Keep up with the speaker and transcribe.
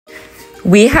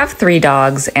We have 3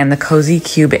 dogs, and the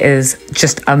CozyCube is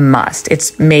just a must.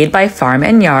 It's made by Farm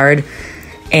and Yard,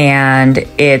 and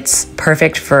it's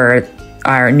perfect for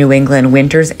our New England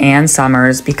winters and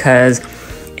summers because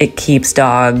it keeps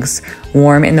dogs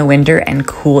warm in the winter and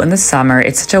cool in the summer.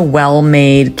 It's such a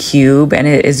well-made cube, and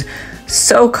it is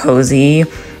so cozy.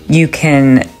 You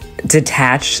can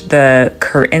detach the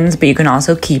curtains, but you can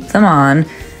also keep them on,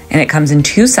 and it comes in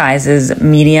 2 sizes,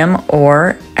 medium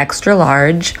or extra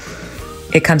large.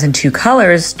 It comes in 2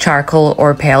 colors, charcoal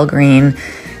or pale green.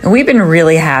 And we've been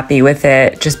really happy with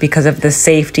it just because of the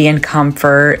safety and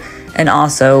comfort and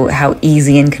also how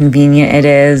easy and convenient it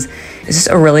is. It's just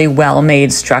a really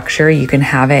well-made structure. You can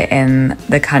have it in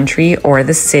the country or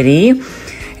the city,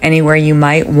 anywhere you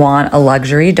might want a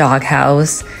luxury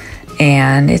doghouse.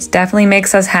 And it definitely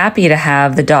makes us happy to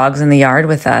have the dogs in the yard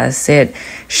with us. It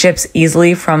ships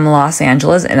easily from Los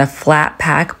Angeles in a flat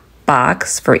pack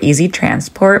box for easy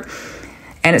transport,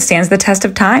 and it stands the test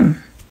of time.